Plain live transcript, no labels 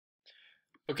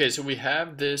Okay, so we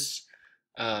have this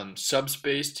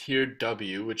subspace here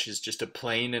W, which is just a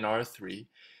plane in R3.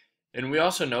 And we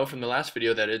also know from the last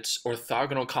video that its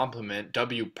orthogonal complement,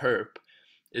 W perp,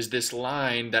 is this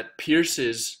line that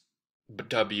pierces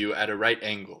W at a right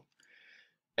angle.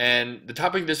 And the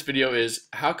topic of this video is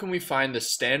how can we find the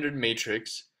standard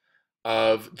matrix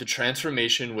of the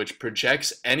transformation which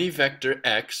projects any vector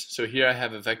x, so here I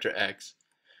have a vector x,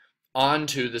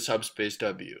 onto the subspace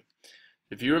W.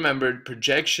 If you remembered,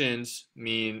 projections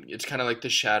mean it's kind of like the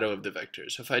shadow of the vector.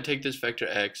 So if I take this vector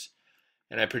x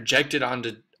and I project it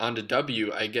onto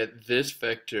W, I get this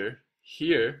vector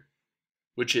here,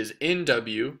 which is in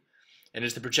W, and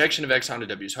it's the projection of x onto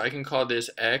W. So I can call this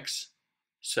x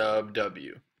sub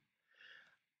W.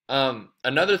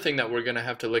 Another thing that we're going to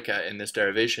have to look at in this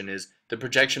derivation is the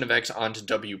projection of x onto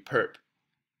W perp.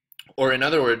 Or in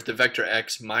other words, the vector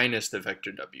x minus the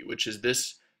vector W, which is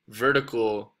this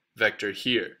vertical vector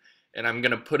here. And I'm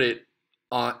going to put it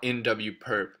in W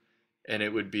perp, and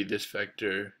it would be this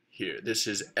vector here. This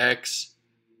is x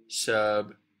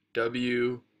sub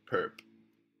W perp.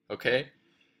 Okay?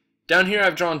 Down here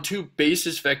I've drawn two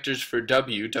basis vectors for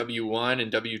W, W1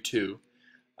 and W2.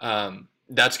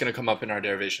 That's going to come up in our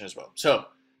derivation as well. So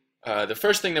the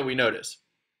first thing that we notice,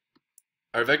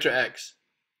 our vector x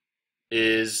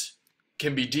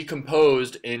can be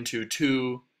decomposed into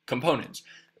two components.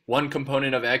 One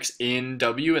component of x in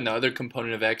W and the other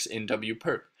component of x in W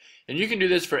perp. And you can do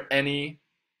this for any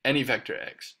vector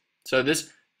x. So this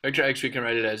vector x, we can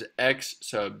write it as x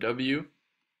sub W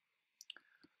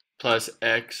plus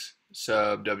x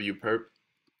sub W perp.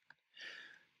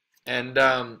 And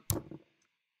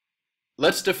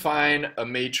let's define a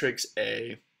matrix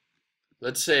A.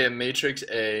 Let's say a matrix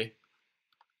A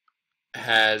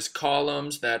has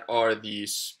columns that are the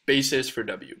spaces for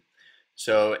W.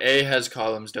 So A has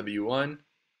columns W1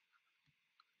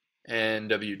 and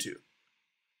W2.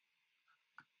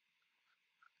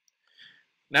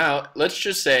 Now, let's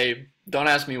just say, don't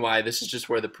ask me why, this is just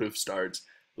where the proof starts.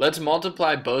 Let's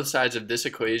multiply both sides of this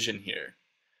equation here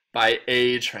by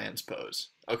A transpose.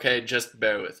 Okay, just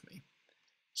bear with me.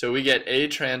 So we get A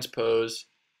transpose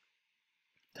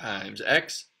times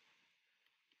X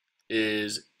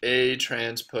is A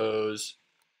transpose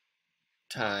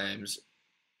times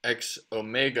X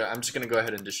omega. I'm just going to go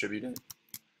ahead and distribute it.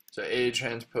 So A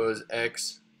transpose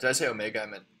X, did I say omega? I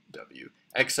meant W.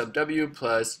 X sub W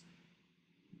plus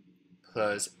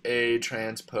A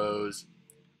transpose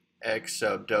X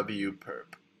sub W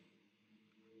perp.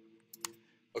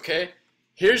 Okay,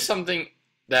 here's something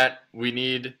that we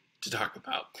need to talk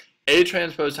about. A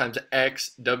transpose times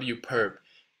X W perp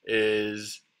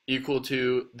is equal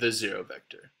to the zero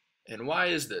vector. And why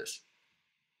is this?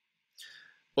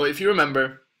 Well, if you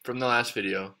remember from the last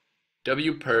video,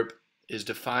 W perp is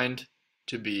defined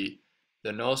to be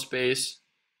the null space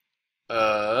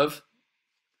of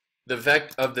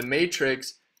the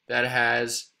matrix that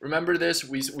has, remember this,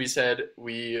 we said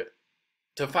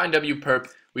to find W perp,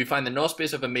 we find the null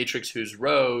space of a matrix whose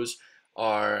rows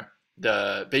are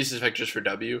the basis vectors for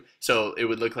W. So it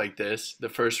would look like this. The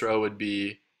first row would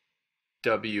be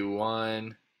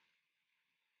W1,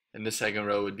 and the second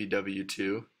row would be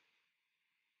W2.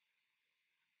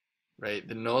 Right?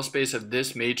 The null space of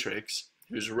this matrix,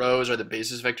 whose rows are the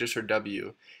basis vectors for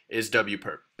W, is W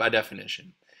perp, by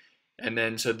definition. And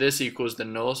then, so this equals the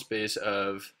null space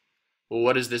of, well,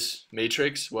 what is this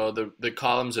matrix? Well, the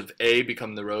columns of A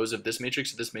become the rows of this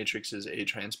matrix. So this matrix is A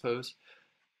transpose.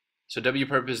 So W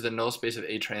perp is the null space of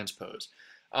A transpose.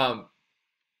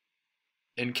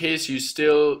 In case you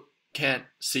still can't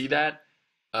see that,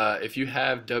 if you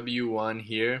have W1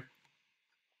 here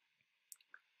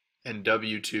and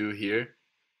W2 here,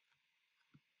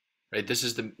 right? This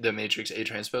is the matrix A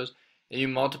transpose, and you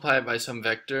multiply it by some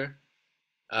vector,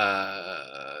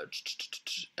 x1,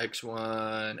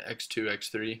 x2,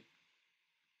 x3,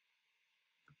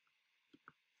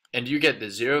 and you get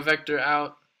the zero vector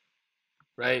out,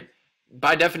 right?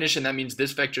 By definition, that means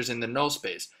this vector is in the null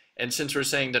space. And since we're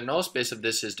saying the null space of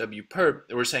this is W perp,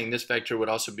 we're saying this vector would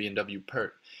also be in W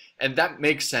perp. And that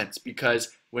makes sense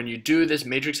because when you do this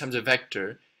matrix times a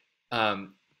vector,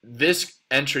 this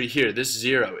entry here, this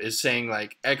 0, is saying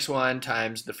like x1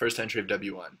 times the first entry of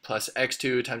W1 plus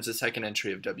x2 times the second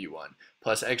entry of W1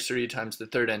 plus x3 times the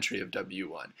third entry of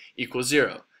W1 equals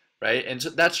 0, right? And so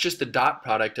that's just the dot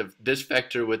product of this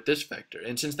vector with this vector.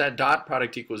 And since that dot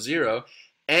product equals 0,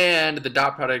 and the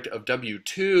dot product of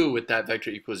W2 with that vector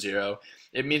equals 0,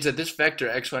 it means that this vector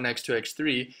x1, x2,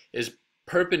 x3 is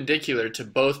perpendicular to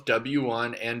both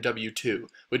W1 and W2,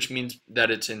 which means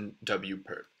that it's in W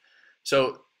perp.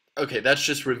 So, okay, that's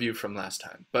just review from last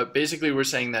time. But basically we're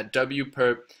saying that W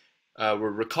perp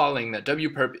we're recalling that W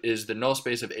perp is the null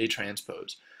space of A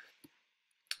transpose.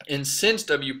 And since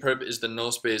W perp is the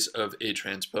null space of A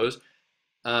transpose,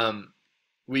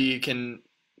 we can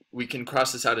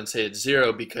cross this out and say it's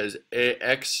 0 because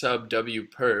X sub W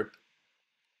perp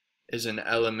is an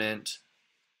element.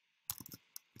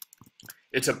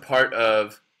 It's a part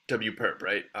of W perp,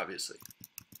 right? Obviously.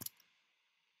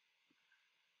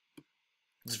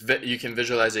 You can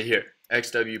visualize it here.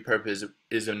 XW perp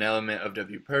is an element of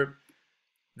W perp.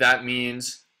 That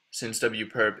means, since W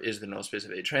perp is the null space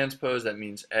of A transpose, that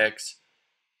means X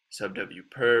sub W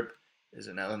perp is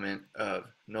an element of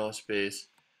null space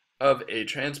of A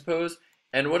transpose.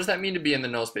 And what does that mean to be in the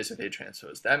null space of A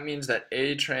transpose? That means that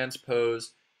A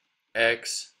transpose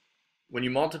X, when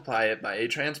you multiply it by A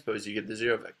transpose, you get the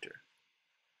 0 vector.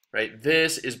 Right?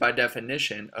 This is by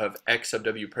definition of X sub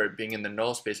W perp being in the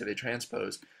null space of A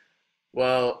transpose.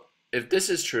 Well, if this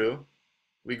is true,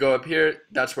 we go up here,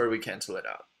 that's where we cancel it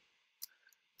out.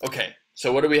 Okay,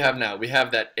 so what do we have now? We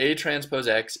have that A transpose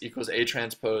X equals A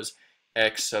transpose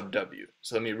X sub W.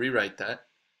 So let me rewrite that.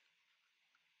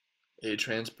 A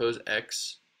transpose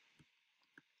X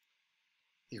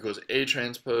equals A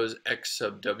transpose X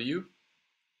sub W.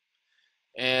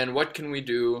 And what can we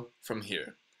do from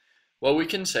here? Well, we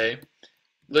can say,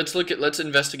 let's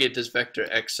investigate this vector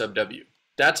X sub W.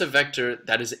 That's a vector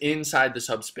that is inside the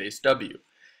subspace W.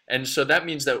 And so that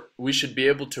means that we should be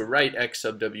able to write X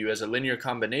sub W as a linear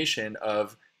combination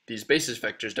of these basis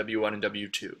vectors W1 and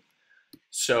W2.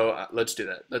 So let's do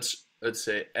that. Let's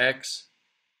say X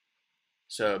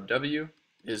sub W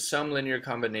is some linear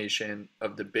combination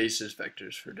of the basis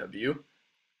vectors for W.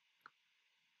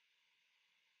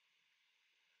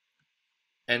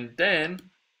 And then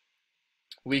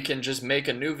we can just make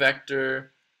a new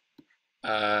vector.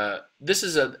 This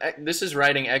is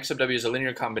writing X sub W as a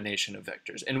linear combination of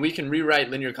vectors, and we can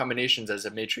rewrite linear combinations as a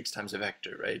matrix times a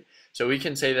vector, right? So we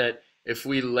can say that if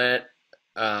we let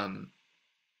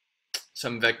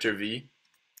some vector v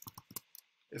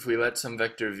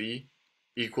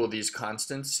equal these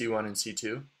constants C1 and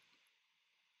C2,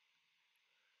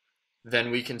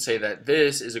 then we can say that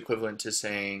this is equivalent to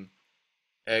saying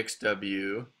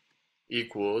XW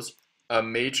equals a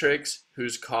matrix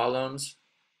whose columns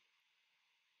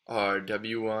are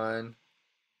W1,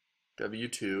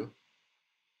 W2,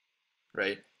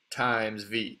 right, times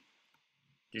V.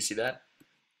 Do you see that?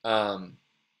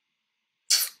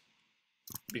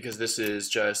 Because this is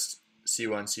just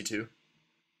C1, C2.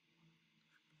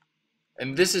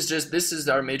 And this is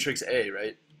our matrix A,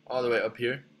 right? All the way up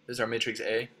here. This is our matrix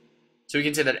A. So we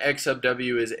can say that X sub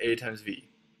W is A times V.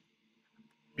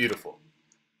 Beautiful.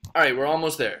 All right, we're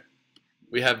almost there.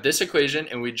 We have this equation,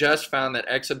 and we just found that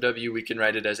X sub W, we can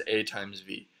write it as A times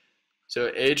V. So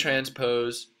A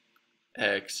transpose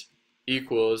X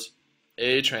equals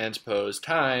A transpose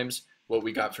times what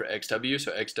we got for XW.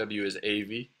 So XW is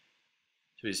AV.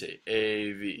 So we say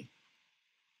AV.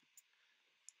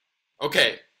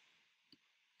 Okay,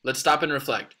 let's stop and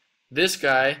reflect. This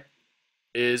guy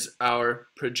is our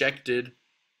projected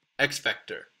X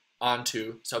vector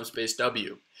onto subspace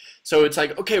W. So it's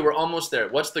like, okay, we're almost there.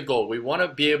 What's the goal? We want to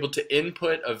be able to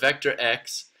input a vector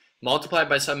X, multiply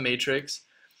by some matrix,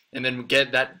 and then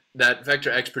get that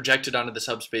vector X projected onto the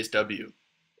subspace W.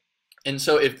 And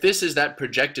so if this is that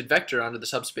projected vector onto the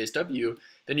subspace W,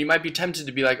 then you might be tempted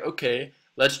to be like, okay,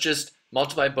 let's just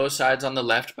multiply both sides on the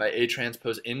left by A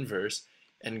transpose inverse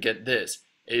and get this.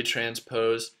 A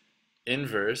transpose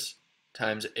inverse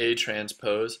times A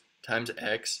transpose times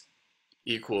X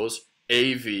equals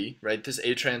AV, right? This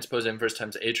A transpose inverse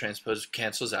times A transpose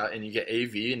cancels out, and you get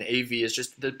AV, and AV is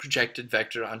just the projected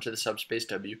vector onto the subspace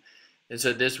W. And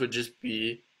so this would just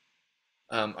be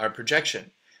our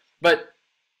projection. But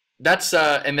that's,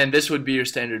 and then this would be your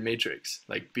standard matrix,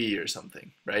 like B or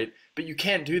something, right? But you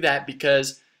can't do that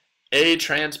because A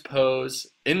transpose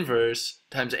inverse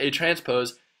times A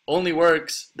transpose only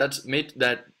works,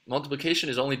 that multiplication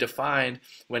is only defined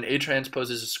when A transpose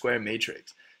is a square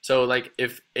matrix. So like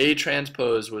if A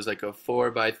transpose was like a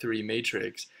 4 by 3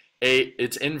 matrix,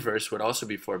 its inverse would also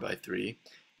be 4 by 3,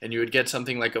 and you would get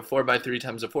something like a 4 by 3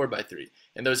 times a 4 by 3,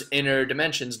 and those inner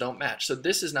dimensions don't match. So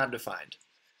this is not defined.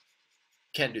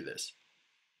 Can't do this.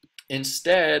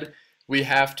 Instead, we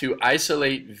have to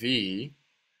isolate V,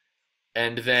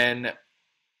 and then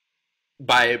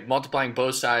by multiplying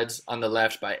both sides on the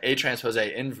left by A transpose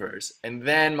A inverse, and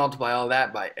then multiply all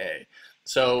that by A.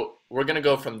 So we're going to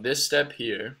go from this step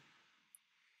here.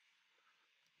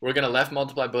 We're going to left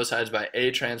multiply both sides by A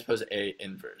transpose A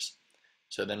inverse.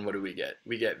 So then what do we get?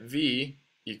 We get V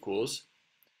equals,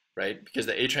 right, because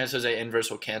the A transpose A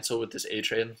inverse will cancel with this A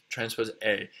transpose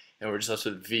A. and we're just left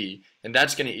with V, and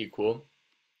that's going to equal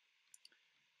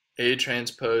A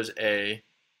transpose A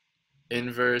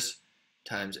inverse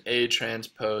times A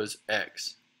transpose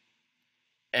X.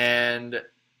 And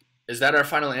is that our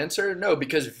final answer? No,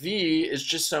 because V is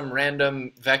just some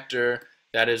random vector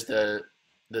that is the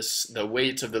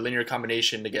weights of the linear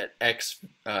combination to get X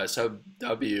sub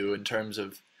W in terms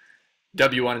of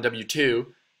W1 and W2.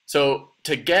 So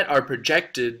to get our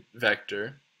projected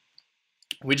vector,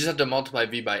 we just have to multiply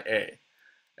V by A.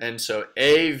 And so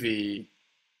AV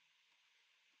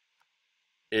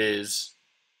is,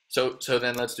 so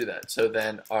then let's do that. So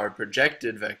then our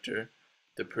projected vector,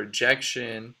 the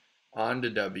projection onto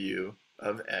W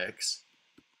of X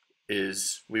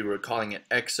is, we were calling it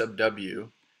X sub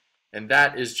W, and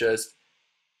that is just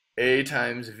A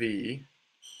times V,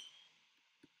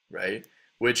 right?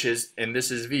 Which is, and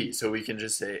this is V, so we can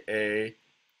just say A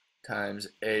times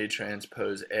A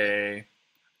transpose A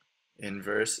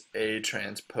inverse A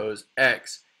transpose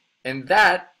X. And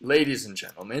that, ladies and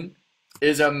gentlemen,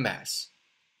 is a mess.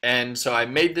 And so I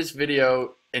made this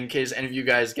video in case any of you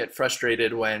guys get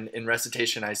frustrated when in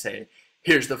recitation I say,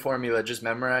 here's the formula, just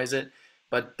memorize it.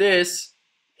 But this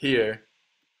here,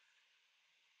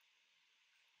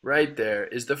 right there,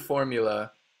 is the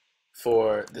formula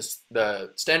for this,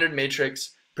 the standard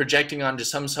matrix projecting onto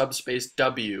some subspace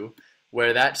W,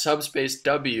 where that subspace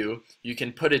W, you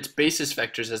can put its basis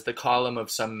vectors as the column of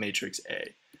some matrix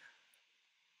A.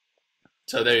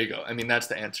 So there you go. I mean, that's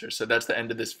the answer. So that's the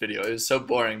end of this video. It was so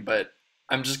boring, but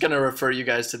I'm just going to refer you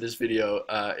guys to this video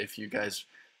if you guys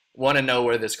want to know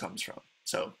where this comes from.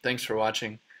 So thanks for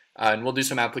watching, and we'll do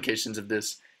some applications of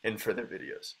this in further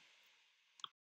videos.